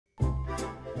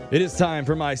It is time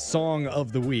for my song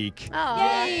of the week.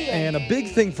 Yay. And a big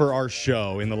thing for our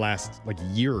show in the last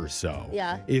year or so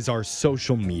is our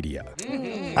social media.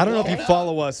 I don't know if you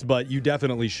follow us, but you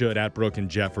definitely should at Brooke and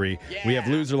Jeffrey. We have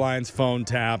loser lines, phone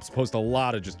taps, post a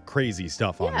lot of just crazy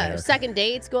stuff on there. Second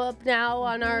dates go up now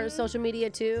on our social media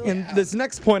too. And this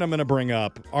next point I'm going to bring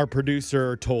up, our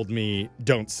producer told me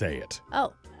don't say it.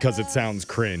 Oh. Because it sounds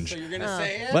cringe. So you're going to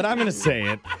say it? But I'm going to say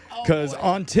it because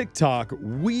on TikTok,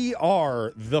 we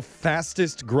are the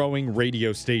fastest growing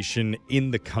radio station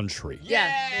in the country.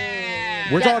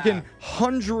 Yeah. We're talking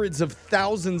hundreds of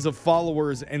thousands of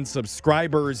followers and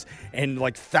subscribers and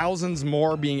thousands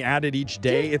more being added each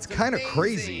day. It's kind of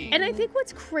crazy. And I think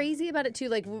what's crazy about it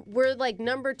too, we're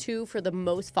number 2 for the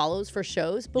most follows for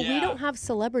shows, but we don't have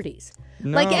celebrities.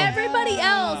 No. Everybody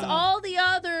else, all the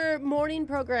other morning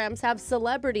programs have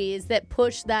celebrities that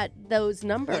push those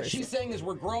numbers. What she's saying is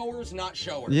we're growers, not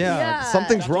showers. Yeah.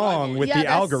 Something's wrong with the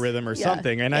algorithm or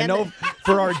something. And I know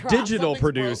for our digital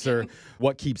producer,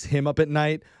 what keeps him up at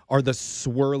night are the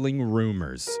swirling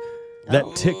rumors that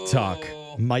TikTok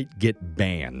might get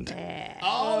banned.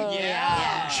 Oh,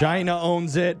 yeah. China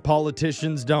owns it.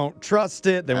 Politicians don't trust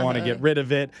it. They want to get rid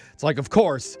of it. It's of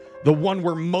course, the one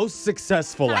we're most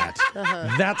successful at.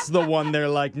 That's the one they're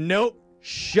like, nope.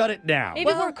 Shut it down.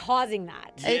 Maybe we're causing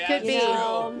that. It could be.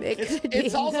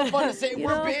 It's also fun to say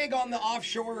we're big on the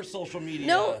offshore social media.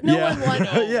 No one wants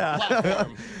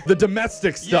platform. The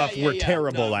domestic stuff we're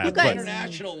terrible at. The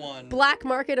international one. Black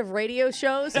market of radio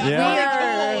shows.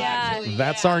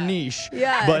 That's our niche.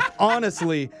 Yeah. But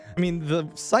honestly, the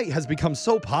site has become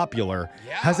so popular.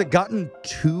 Yeah. Has it gotten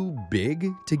too big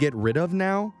to get rid of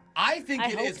now? I think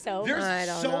it is. So. There's I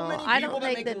don't so know. many people I don't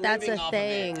think that that's a off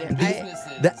thing. Of it,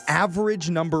 businesses. The average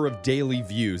number of daily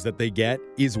views that they get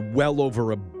is well over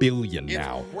 1 billion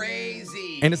now. It's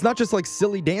crazy. And it's not just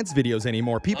silly dance videos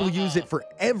anymore. People use it for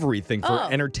everything, for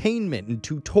entertainment and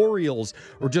tutorials,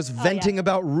 or just venting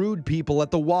about rude people at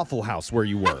the Waffle House where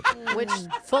you work. Which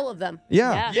full of them.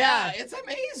 Yeah, it's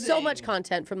amazing. So much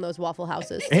content from those Waffle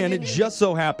Houses. And it just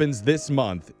so happens this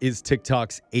month is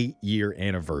TikTok's 8-year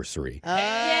anniversary.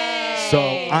 So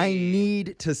I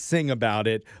need to sing about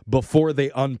it before they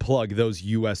unplug those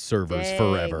U.S. servers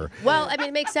forever. Well,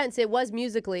 it makes sense. It was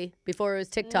Musical.ly before it was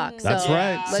TikTok. That's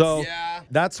right. So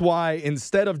that's why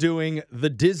instead of doing the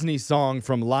Disney song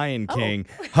from Lion King,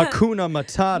 Hakuna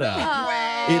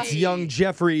Matata, it's young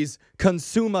Jeffrey's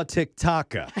Consuma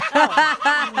TikTok-A.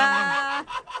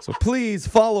 So please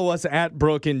follow us at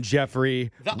Brooke and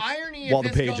Jeffrey. The irony while of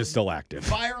the page is still active.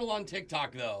 Viral on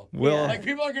TikTok, though.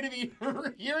 People are going to be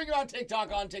hearing about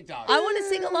TikTok on TikTok. I want to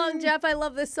sing along, Jeff. I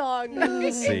love this song.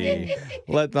 Let's see.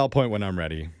 I'll point when I'm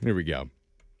ready. Here we go.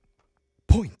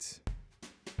 Point.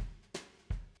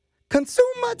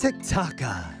 Consuma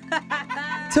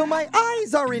TikTok-A till my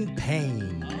eyes are in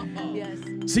pain. Yes.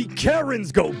 See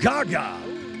Karens go gaga,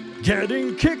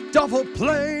 getting kicked off a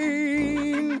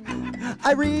plane.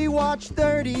 I rewatched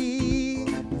 30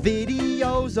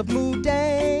 videos of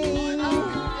Mudane.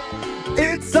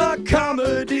 It's a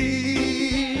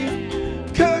comedy,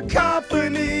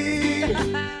 cacophony.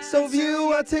 So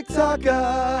view a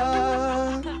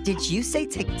TikTok-A. Did you say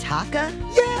TikTok-A?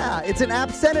 Yeah, it's an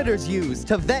app senators use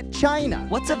to vet China.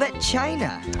 What's a vet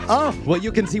China? Oh, well,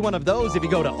 you can see one of those if you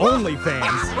go to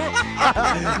OnlyFans.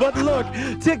 But look,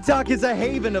 TikTok is a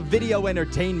haven of video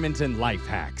entertainment and life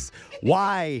hacks.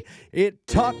 Why? It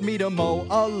taught me to mow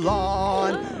a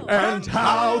lawn and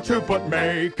how to put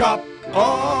makeup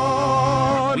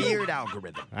on. Weird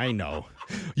algorithm. I know.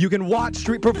 You can watch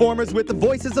street performers with the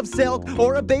voices of silk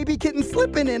or a baby kitten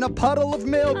slipping in a puddle of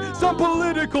milk. Some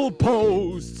political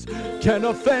posts can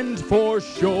offend for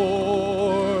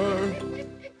sure.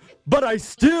 But I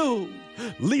still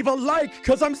leave a like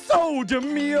cause I'm so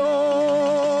demure.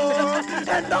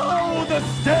 And oh, the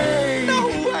stage. No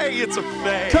way, it's a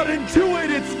fake. Cut into it,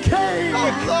 it's Kane.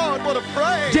 Oh, Lord, what a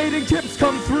prank. Dating tips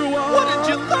come through. What did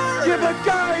you learn? Give a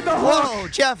guy the hook. Whoa,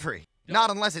 Jeffrey.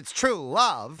 Not unless it's true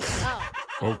love.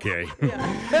 Okay.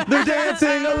 They're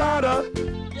dancing a lotta,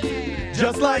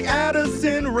 just like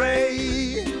Addison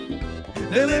Rae.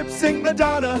 They lip sync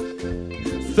Madonna,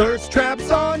 thirst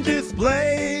traps on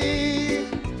display.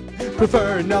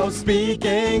 Prefer no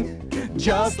speaking,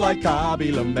 just like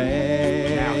Kabila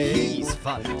May. Now he's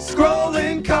funny.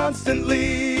 Scrolling constantly,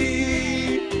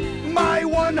 my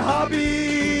one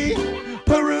hobby,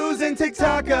 perusing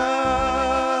TikTok-A.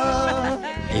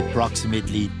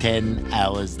 Approximately 10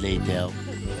 hours later.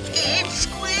 It's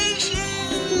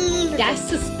squishy! That's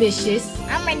suspicious.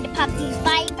 I'm ready to pop these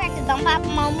firecrackers. Don't pop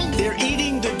them on me. They're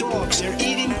eating the dogs. They're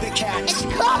eating the cats. It's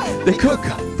cold. They cook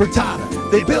a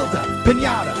frittata, they build a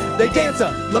pinata, they dance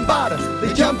a lambada,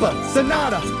 they jump a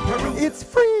sonata. It's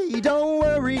free, don't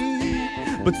worry,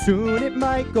 but soon it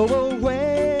might go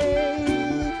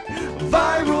away.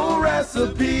 Viral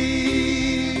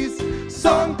recipes,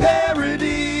 song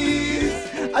parodies,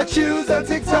 I choose a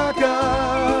Tik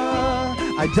Tok-A.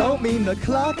 I don't mean the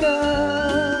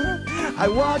clock-a, I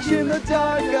watch in the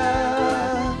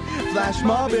dark-a. Flash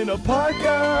mob in a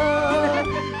parka,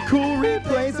 cool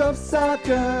replays of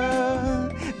soccer.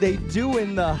 They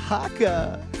doing the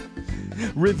haka,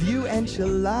 review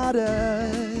enchiladas.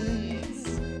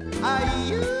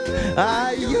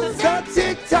 I use a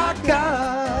Tik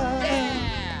Tok-A.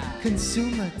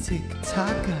 Consume a Tik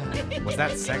Tok-A. Was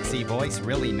that sexy voice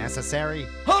really necessary?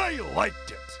 I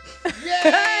liked it.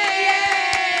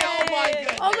 Yay! Oh my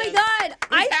goodness. Oh my God.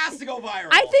 This has to go viral.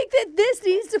 I think that this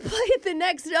needs to play at the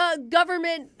next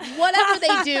government, whatever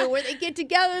they do, where they get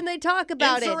together and they talk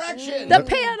about Insurrection. it. The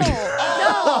panel.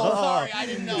 Oh, sorry, I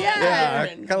didn't know. Yeah.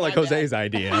 Kind of like Jose's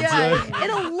idea. Yeah,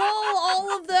 it'll lull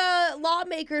all of the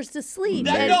lawmakers to sleep.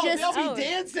 They'll be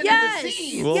dancing in the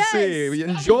scene. We'll see.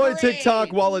 Enjoy TikTok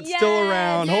while it's still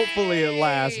around. Hopefully it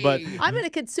lasts. But I'm going to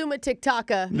consume a Tik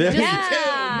Tok-A.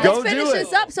 Yeah. Let's Go finish do it.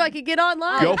 this up so I can get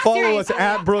online. Go follow us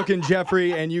at Brooke and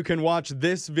Jeffrey, and you can watch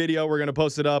this video. We're going to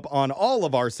post it up on all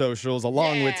of our socials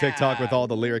along with TikTok with all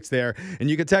the lyrics there. And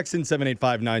you can text in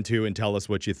 78592 and tell us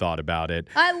what you thought about it.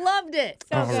 I loved it.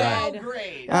 So So good.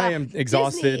 great. I am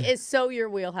exhausted. Disney is so your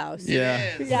wheelhouse.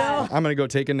 Yeah. Yeah. I'm going to go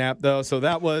take a nap, though. So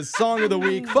that was Song of the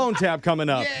Week. Phone tap coming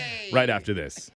up right after this.